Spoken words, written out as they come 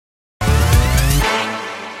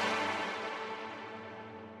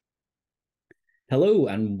Hello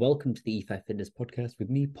and welcome to the E5 Fitness podcast with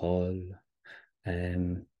me, Paul. I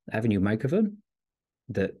have a new microphone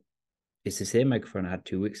that is the same microphone I had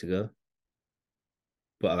 2 weeks ago,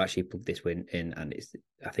 but I've actually plugged this one in and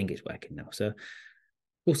I think it's working now. So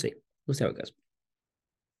we'll see. We'll see how it goes.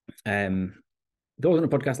 There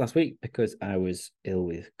wasn't a podcast last week because I was ill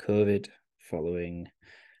with COVID following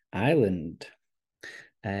Ireland,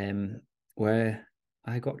 where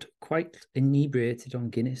I got quite inebriated on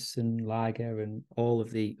Guinness and lager and all of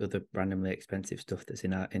the other randomly expensive stuff that's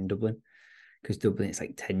in Dublin. Because Dublin, it's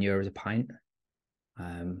like €10 a pint,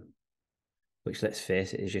 which, let's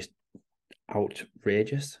face it, is just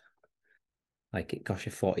outrageous. Like, it costs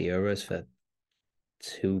you €40 for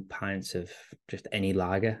 2 pints of just any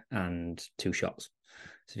lager and 2 shots.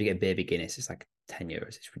 So if you get a baby Guinness, it's like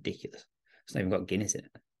 €10. It's ridiculous. It's not even got Guinness in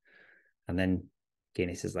it. And then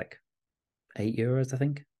Guinness is like €8, I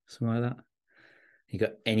think, something like that. You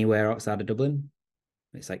go anywhere outside of Dublin,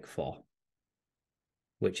 it's like 4,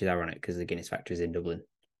 which is ironic because the Guinness factory is in Dublin.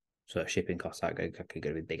 So shipping costs aren't going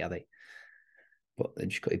to be big, are they? But they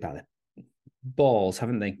just got you by the balls,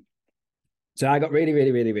 haven't they? So I got really,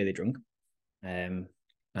 really, really, really drunk, and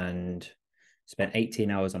spent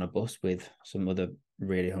 18 hours on a bus with some other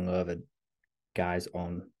really hungover guys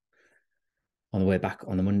on the way back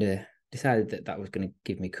on the Monday. Decided that was going to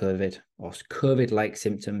give me COVID or COVID-like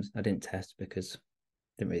symptoms. I didn't test because I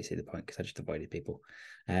didn't really see the point because I just avoided people.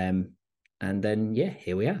 And then, yeah,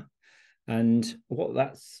 here we are. And what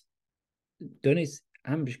that's done is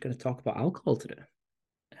I'm just going to talk about alcohol today.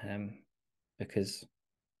 Because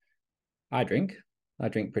I drink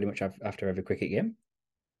pretty much after every cricket game.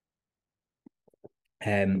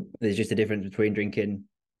 There's just a difference between drinking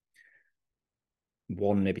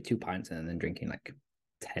 1, maybe 2 pints and then drinking like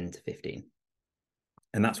 10 to 15.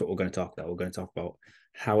 And that's what we're going to talk about. We're going to talk about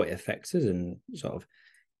how it affects us and sort of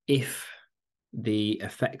if the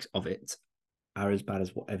effects of it are as bad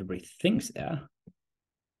as what everybody thinks they are,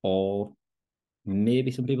 or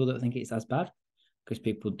maybe some people don't think it's as bad because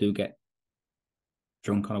people do get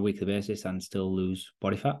drunk on a weekly basis and still lose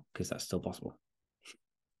body fat because that's still possible.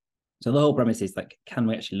 So the whole premise is like, can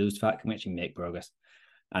we actually lose fat? Can we actually make progress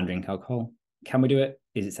and drink alcohol? Can we do it?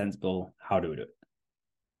 Is it sensible? How do we do it?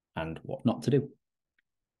 And what not to do?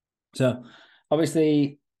 So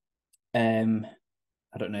obviously, I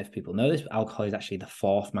don't know if people know this, but alcohol is actually the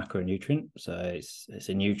 4th macronutrient. So it's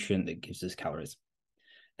a nutrient that gives us calories,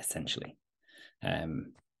 essentially.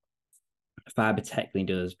 Fiber technically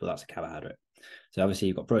does, but that's a carbohydrate. So obviously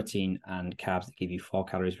you've got protein and carbs that give you 4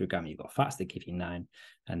 calories per gram. You've got fats that give you 9.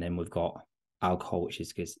 And then we've got alcohol, which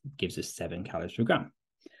gives us 7 calories per gram.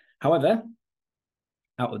 However,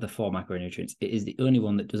 out of the 4 macronutrients, it is the only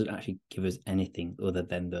one that doesn't actually give us anything other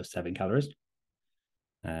than those 7 calories.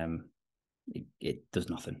 It does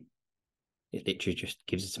nothing. It literally just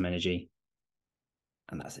gives us some energy,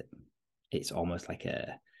 and that's it. It's almost like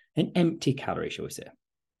an empty calorie, shall we say.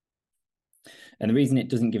 And the reason it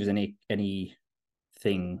doesn't give us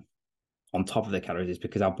anything on top of the calories is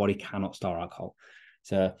because our body cannot store alcohol.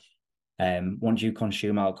 So once you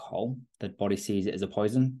consume alcohol, the body sees it as a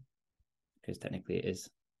poison, because technically it's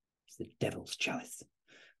the devil's chalice.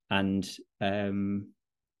 And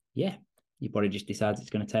yeah, your body just decides it's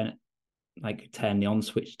going to turn the on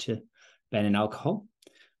switch to burning alcohol.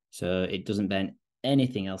 So it doesn't burn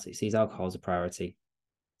anything else. It sees alcohol as a priority.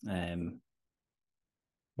 When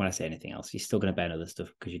I say anything else, you're still going to burn other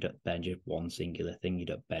stuff because you don't burn just one singular thing. You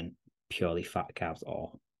don't burn purely fat, carbs,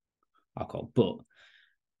 or alcohol. But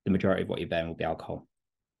the majority of what you burn will be alcohol.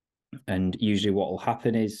 And usually what will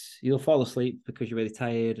happen is you'll fall asleep because you're really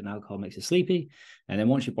tired and alcohol makes you sleepy. And then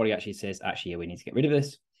once your body actually says, actually, yeah, we need to get rid of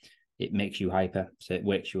this, it makes you hyper. So it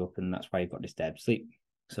wakes you up, and that's why you've got disturbed sleep.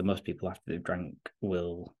 So most people after they've drank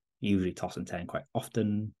will usually toss and turn quite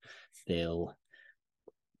often. They'll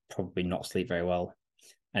probably not sleep very well.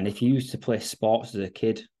 And if you used to play sports as a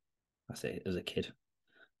kid, I say as a kid,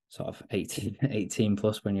 sort of 18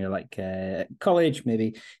 plus, when you're like college,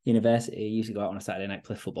 maybe university, you used to go out on a Saturday night,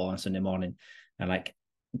 play football on a Sunday morning, and like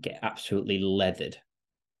get absolutely leathered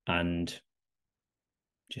and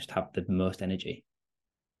just have the most energy.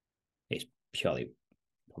 It's purely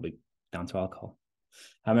probably down to alcohol.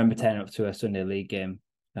 I remember turning up to a Sunday league game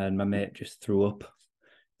and my mate just threw up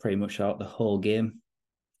pretty much out the whole game.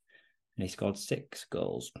 And he scored 6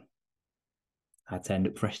 goals. I turned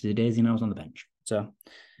up fresh as a daisy and I was on the bench. So,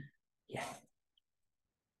 yeah.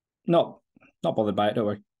 Not bothered by it, don't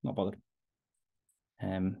worry. Not bothered.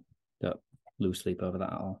 Don't lose sleep over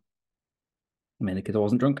that at all. Mainly because I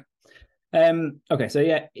wasn't drunk. Okay, so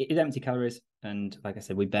yeah, it is empty calories. And like I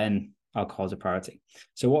said, we burn alcohol is a priority.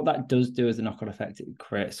 So what that does do as a knock-on effect, it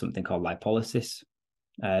creates something called lipolysis.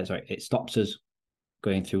 It stops us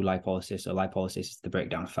going through lipolysis. So lipolysis is the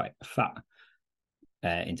breakdown of fat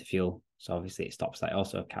into fuel. So obviously it stops that. It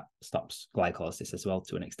also stops glycolysis as well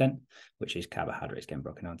to an extent, which is carbohydrates getting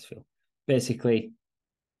broken down to fuel. Basically,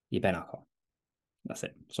 you burn alcohol. That's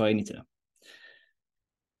it. That's all you need to know.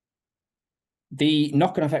 The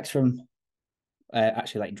knock-on effects from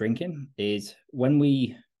actually like drinking is when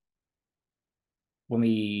we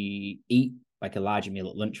eat like a larger meal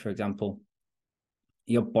at lunch, for example,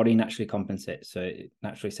 your body naturally compensates. So it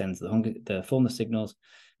naturally sends the fullness signals,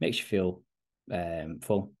 makes you feel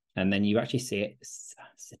full. And then you actually see it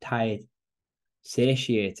tired,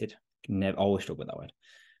 satiated. Never always struggled with that word.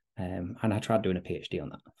 And I tried doing a PhD on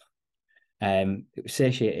that. It was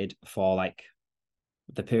satiated for like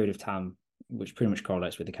the period of time, which pretty much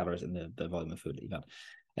correlates with the calories and the volume of food that you've had.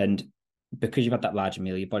 And because you've had that larger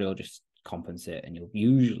meal, your body will just compensate, and you'll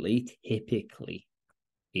typically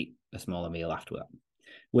eat a smaller meal after that.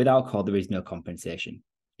 With alcohol, there is no compensation.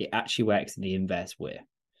 It actually works in the inverse way.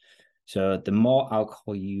 So the more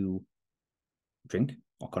alcohol you drink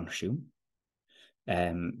or consume,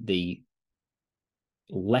 the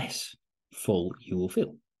less full you will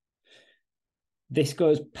feel. This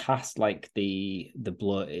goes past like the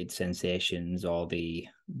bloated sensations or the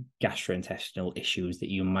gastrointestinal issues that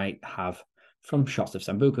you might have from shots of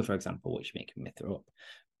sambuca, for example, which make me throw up.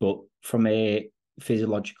 But from a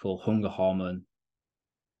physiological hunger hormone,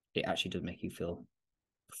 it actually does make you feel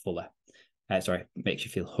fuller. Makes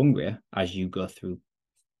you feel hungrier as you go through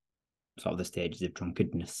sort of the stages of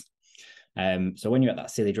drunkenness. So when you're at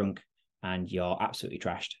that silly drunk and you're absolutely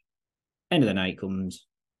trashed, end of the night comes,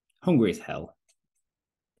 hungry as hell,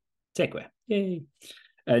 takeaway, yay!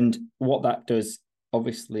 And what that does,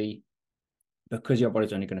 because your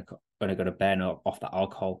body's only going to burn off that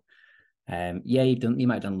alcohol. You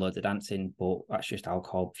might have done loads of dancing, but that's just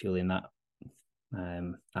alcohol fueling that,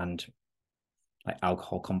 and like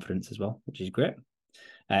alcohol confidence as well, which is great.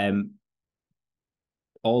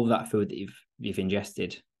 All of that food that you've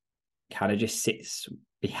ingested kind of just sits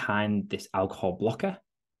behind this alcohol blocker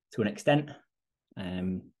to an extent.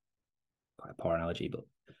 Quite a poor analogy,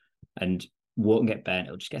 and won't get burnt,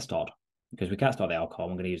 it'll just get stored. Because we can't store the alcohol,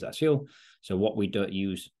 we're going to use that as fuel. So what we don't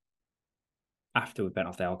use after we've burnt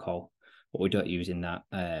off the alcohol, what we don't use in that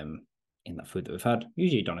food that we've had,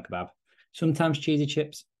 usually doner kebab, sometimes cheesy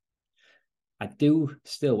chips. I do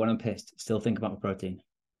still, when I'm pissed, still think about my protein.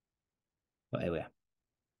 But anyway,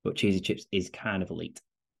 but cheesy chips is kind of elite.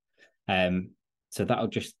 So that'll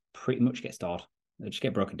just pretty much get stored. It'll just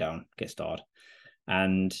get broken down, get stored.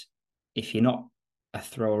 And if you're not a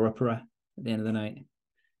thrower-upper at the end of the night,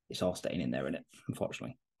 it's all staying in there, isn't it?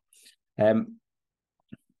 Unfortunately.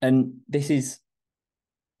 And this is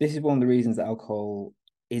one of the reasons that alcohol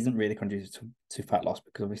isn't really conducive to fat loss,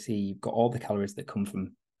 because obviously you've got all the calories that come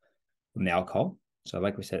from the alcohol. So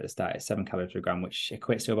like we said at the start, it's 7 calories per gram, which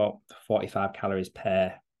equates to about 45 calories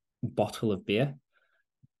per bottle of beer.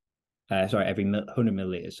 Every 100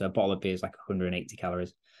 milliliters. So a bottle of beer is like 180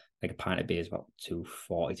 calories. Like a pint of beer is about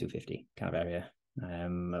 240, 250 kind of area.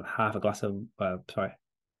 Half a glass of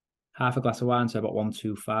wine, so about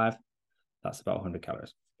 125. That's about 100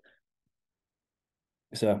 calories.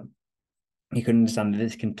 So you can understand that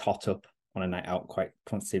this can tot up on a night out quite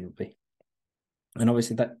considerably. And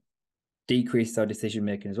obviously that decreases our decision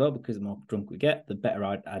making as well, because the more drunk we get, the better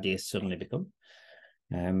our ideas suddenly become.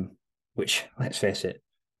 Which, let's face it,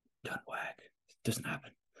 don't work. It doesn't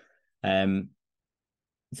happen.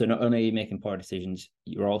 So not only are you making poor decisions,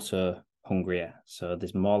 you're also hungrier. So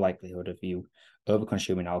there's more likelihood of you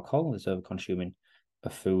over-consuming alcohol, there's over-consuming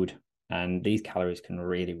of food, and these calories can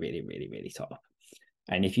really, really, really, really tot up.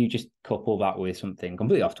 And if you just couple that with something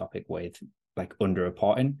completely off topic with like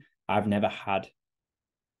under-reporting, I've never had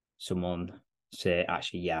someone say,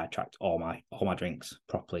 actually, yeah, I tracked all my drinks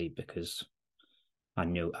properly because I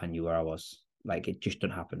knew where I was. Like, it just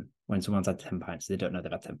doesn't happen. When someone's had 10 pints, they don't know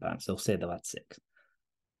they've had 10 pints. They'll say they've had 6.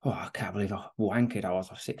 Oh, I can't believe how wankered I was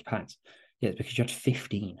off 6 pints. Yeah, it's because you had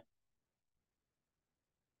 15.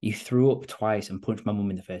 You threw up twice and punched my mum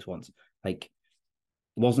in the face once. Like, it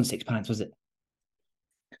wasn't 6 pints, was it?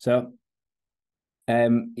 So,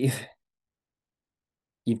 if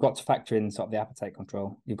you've got to factor in sort of the appetite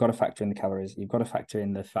control, you've got to factor in the calories, you've got to factor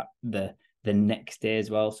in the next day as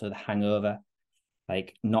well. So the hangover,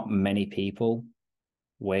 like not many people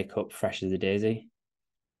wake up fresh as a daisy.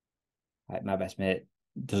 Like my best mate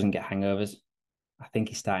doesn't get hangovers. I think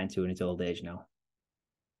he's starting to in his old age now.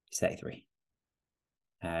 He's 33.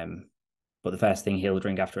 But the first thing he'll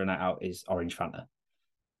drink after a night out is orange Fanta.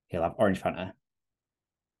 He'll have orange Fanta,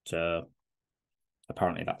 So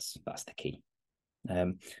apparently that's the key.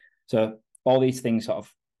 So all these things sort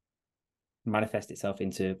of manifest itself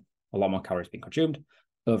into a lot more calories being consumed,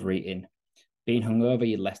 overeating, being hungover.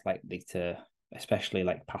 You're less likely to, especially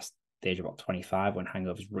like past the age of about 25, when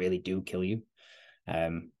hangovers really do kill you.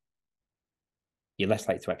 You're less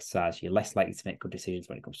likely to exercise. You're less likely to make good decisions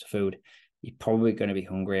when it comes to food. You're probably going to be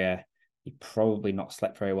hungrier. You've probably not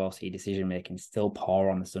slept very well, so your decision making is still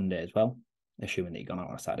poor on the Sunday as well, assuming that you've gone out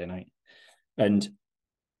on a Saturday night. And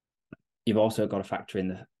you've also got to factor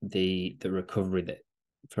in the recovery that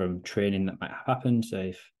from training that might have happened. So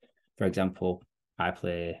if, for example, I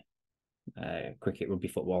play cricket, rugby,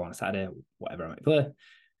 football on a Saturday, whatever I might play,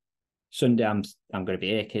 Sunday I'm going to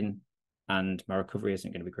be aching, and my recovery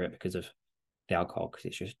isn't going to be great because of the alcohol, because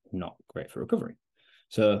it's just not great for recovery.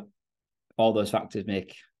 So all those factors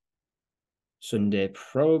make Sunday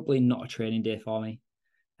probably not a training day for me.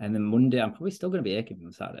 And then Monday, I'm probably still going to be aching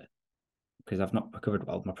from Saturday because I've not recovered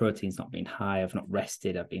well. My protein's not been high. I've not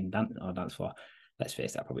rested. I've been danced for. Let's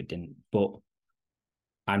face it, I probably didn't. But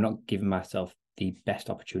I'm not giving myself the best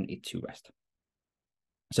opportunity to rest.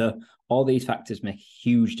 So all these factors make a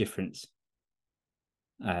huge difference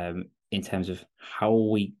in terms of how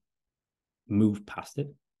we move past it.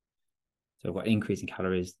 So we've got increasing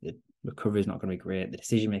calories. The recovery is not going to be great. The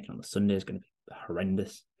decision making on the Sunday is going to be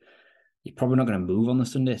horrendous. You're probably not going to move on the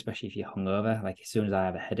Sunday, especially if you're hungover. Like as soon as I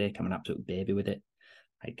have a headache, I'm an absolute baby with it.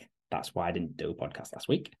 Like that's why I didn't do a podcast last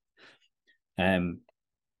week. And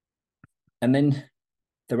then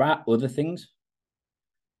there are other things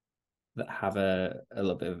that have a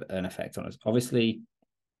little bit of an effect on us. Obviously,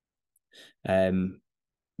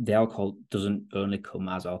 the alcohol doesn't only come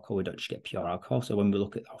as alcohol. We don't just get pure alcohol. So when we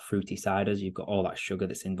look at our fruity ciders, you've got all that sugar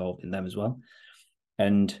that's involved in them as well.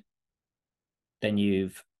 And then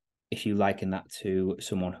if you liken that to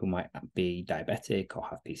someone who might be diabetic or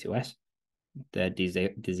have PCOS, their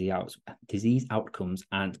disease outcomes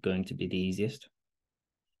aren't going to be the easiest.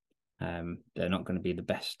 They're not going to be the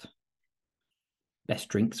best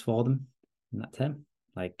drinks for them in that term.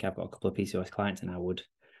 Like I've got a couple of PCOS clients, and I would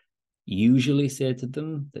usually say to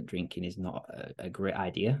them that drinking is not a great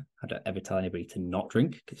idea. I don't ever tell anybody to not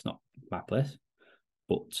drink because it's not my place,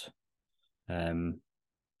 but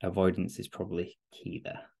avoidance is probably key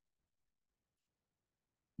there.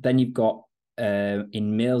 Then you've got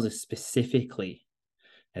in males specifically,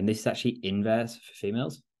 and this is actually inverse for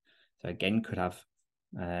females. So again, could have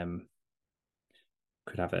a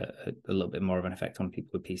little bit more of an effect on people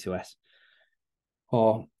with PCOS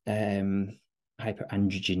or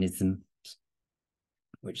hyperandrogenism,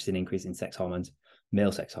 which is an increase in sex hormones,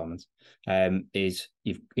 male sex hormones. In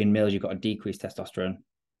males you've got a decreased testosterone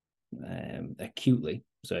acutely.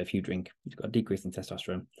 So if you drink, you've got a decrease in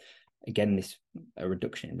testosterone. Again, a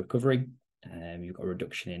reduction in recovery. You've got a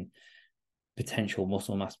reduction in potential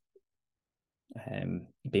muscle mass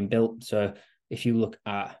being built. So if you look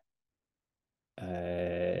at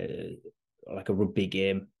like a rugby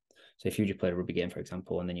game, so if you just played a rugby game, for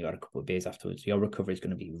example, and then you had a couple of beers afterwards, your recovery is going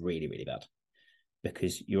to be really, really bad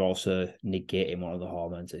because you're also negating one of the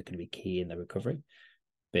hormones that's going to be key in the recovery.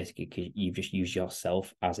 Basically, because you've just used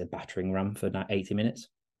yourself as a battering ram for 80 minutes.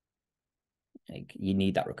 Like, you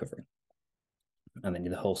need that recovery. And then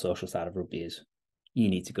the whole social side of rugby is you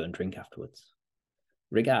need to go and drink afterwards.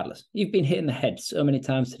 Regardless, you've been hit in the head so many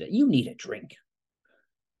times today. You need a drink.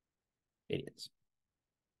 Idiots.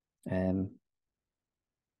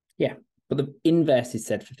 Yeah, but the inverse is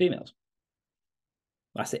said for females.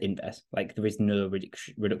 That's the inverse. Like there is no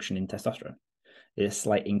reduction in testosterone. There's a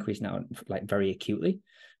slight increase now, like very acutely.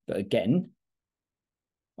 But again,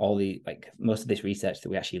 most of this research that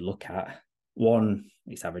we actually look at, 1,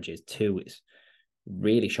 it's averages, 2, it's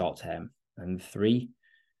really short term, and 3,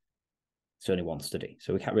 it's only 1 study.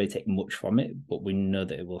 So we can't really take much from it, but we know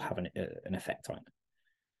that it will have an effect on it.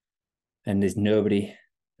 And there's nobody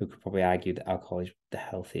who could probably argue that alcohol is the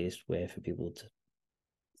healthiest way for people to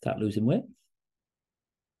start losing weight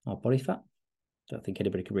or body fat. Don't think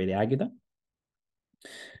anybody could really argue that.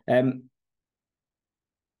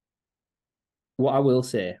 What I will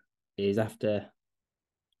say is, after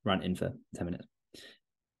ranting for 10 minutes,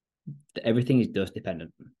 that everything is dose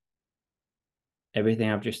dependent. Everything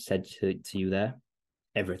I've just said to you there,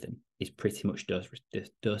 everything is pretty much dose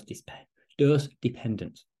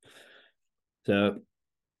dependent. So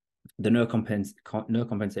the no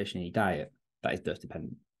compensation in your diet, that is dose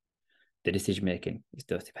dependent. The decision making is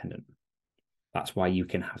dose dependent. That's why you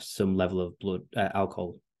can have some level of blood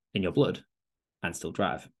alcohol in your blood and still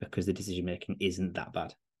drive, because the decision making isn't that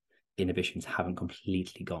bad. Inhibitions haven't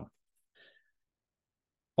completely gone.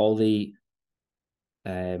 All the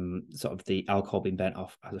sort of the alcohol being burnt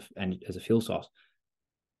off as a fuel source.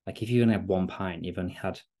 Like if you only have 1 pint, you've only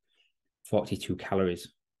had 42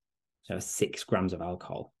 calories, so 6 grams of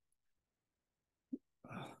alcohol.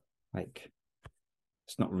 Like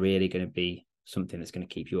it's not really going to be something that's going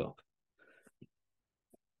to keep you up.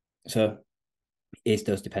 So it's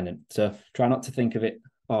dose dependent. So try not to think of it,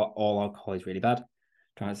 oh, all alcohol is really bad.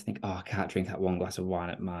 Try not to think, oh, I can't drink that one glass of wine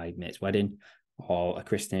at my mate's wedding or a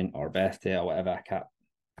christening or a birthday or whatever. I can't,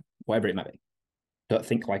 whatever it might be. Don't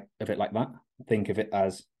think of it like that. Think of it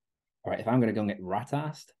as, all right, if I'm going to go and get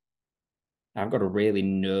rat-assed, I've got to really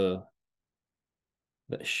know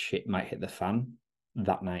that shit might hit the fan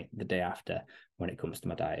that night, the day after, when it comes to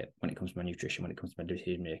my diet, when it comes to my nutrition, when it comes to my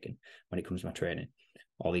decision making, when it comes to my training.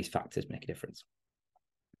 All these factors make a difference.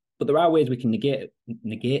 But there are ways we can negate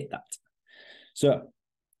that. So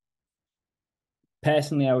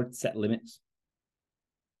personally, I would set limits.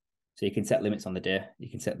 So you can set limits on the day. You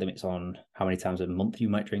can set limits on how many times a month you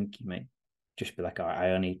might drink. You might just be like, all right,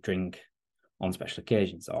 I only drink on special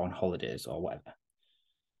occasions or on holidays or whatever,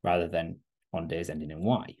 rather than on days ending in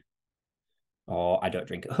Y. Or I don't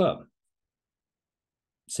drink at home.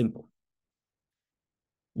 Simple.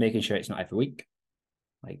 Making sure it's not every week.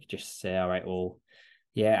 Like just say, all right, well,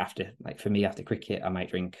 yeah, for me, after cricket, I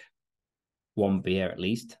might drink 1 beer at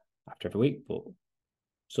least after every week, but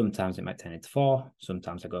sometimes it might turn into 4.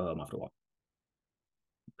 Sometimes I go home after 1.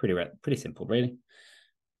 Pretty simple, really.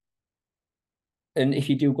 And if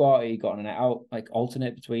you do go out, you go on a night out, like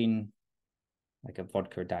alternate between like a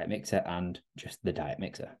vodka diet mixer and just the diet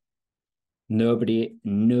mixer. Nobody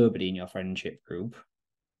in your friendship group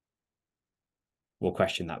will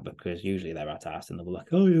question that, because usually they're at ass and they'll be like,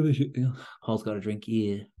 oh yeah, Paul's got a drink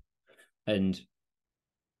here. And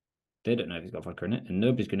they don't know if he's got vodka in it. And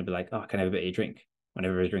nobody's going to be like, oh, can I have a bit of your drink?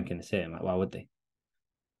 Whenever they're drinking the same. Like, why would they?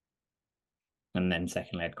 And then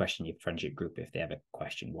secondly, I'd question your friendship group if they ever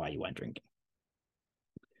question why you weren't drinking.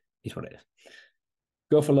 Is what it is.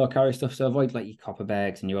 Go for low calorie stuff. So avoid like your copper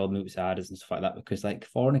bags and your old moussadas and stuff like that, because like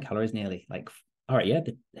 400 calories nearly, like, all right, yeah,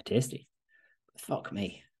 they're tasty. But fuck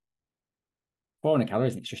me. 400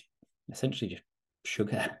 calories, and it's just essentially just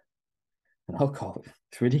sugar and alcohol.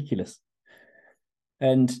 It's ridiculous.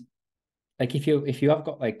 And like if you have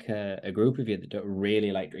got like a group of you that don't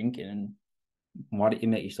really like drinking, and why don't you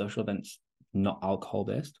make your social events not alcohol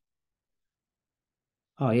based?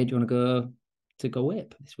 Oh yeah, do you want to go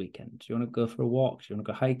whip this weekend? Do you want to go for a walk? Do you want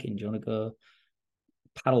to go hiking? Do you want to go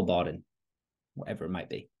paddleboarding? Whatever it might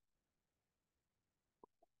be.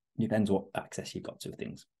 Depends what access you've got to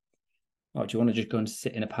things. Oh, do you want to just go and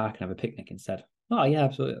sit in a park and have a picnic instead? Oh yeah,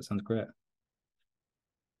 absolutely. That sounds great.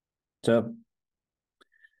 So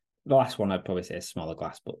the last one I'd probably say is smaller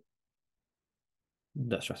glass, but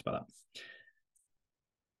don't stress about that.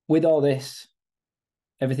 With all this,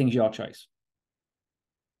 everything's your choice.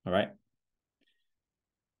 All right.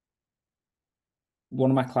 One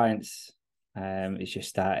of my clients is just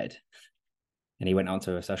started, and he went on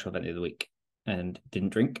to a social event the other week and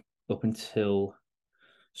didn't drink up until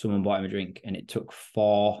someone bought him a drink, and it took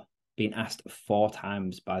being asked 4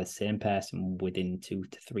 times by the same person within 2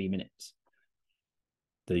 to 3 minutes.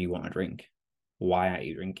 Do you want a drink? Why aren't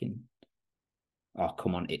you drinking? Oh,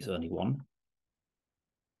 come on, it's only 1.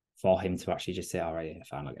 For him to actually just say, all right, yeah,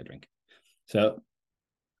 fine, I'll get a drink. So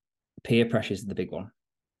peer pressure is the big one.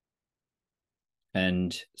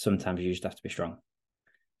 And sometimes you just have to be strong.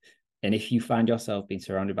 And if you find yourself being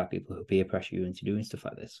surrounded by people who peer pressure you into doing stuff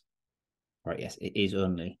like this, right, yes, it is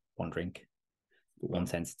only 1 drink, but 1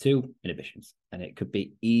 tends to 2 inhibitions. And it could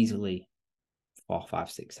be easily 4,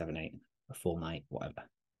 5, 6, 7, 8, a full night, whatever.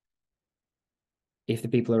 If the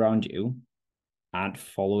people around you aren't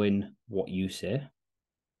following what you say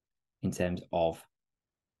in terms of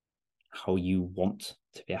how you want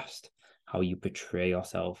to be asked, how you portray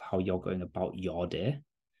yourself, how you're going about your day,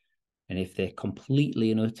 and if they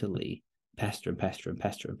completely and utterly pester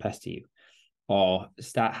you, or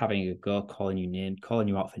start having a go, calling you names, calling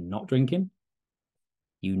you out for not drinking,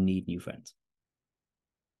 you need new friends.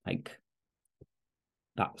 Like,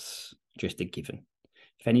 that's just a given.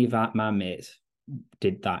 If any of my mates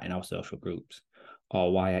did that in our social groups,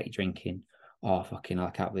 or why aren't you drinking? Oh, fucking, I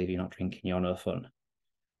can't believe you're not drinking, you're no fun.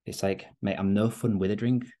 It's like, mate, I'm no fun with a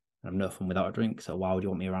drink, and I'm no fun without a drink, so why would you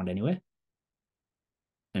want me around anyway?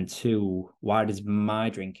 And 2, why does my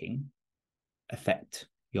drinking affect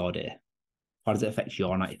your day? How does it affect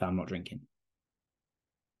your night if I'm not drinking?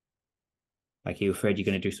 Like, are you afraid you're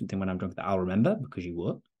going to do something when I'm drunk that I'll remember because you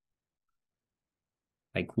won't?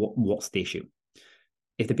 Like, what's the issue?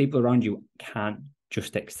 If the people around you can't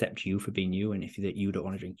just accept you for being you, and if you don't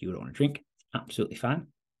want to drink, you don't want to drink, absolutely fine.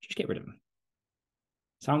 Just get rid of them.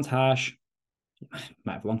 Sounds harsh.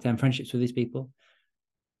 Might have long-term friendships with these people,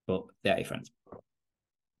 but they're your friends.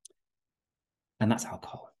 And that's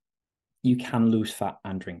alcohol. You can lose fat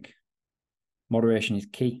and drink. Moderation is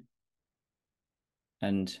key.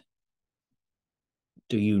 And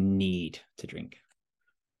do you need to drink?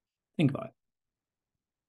 Think about it.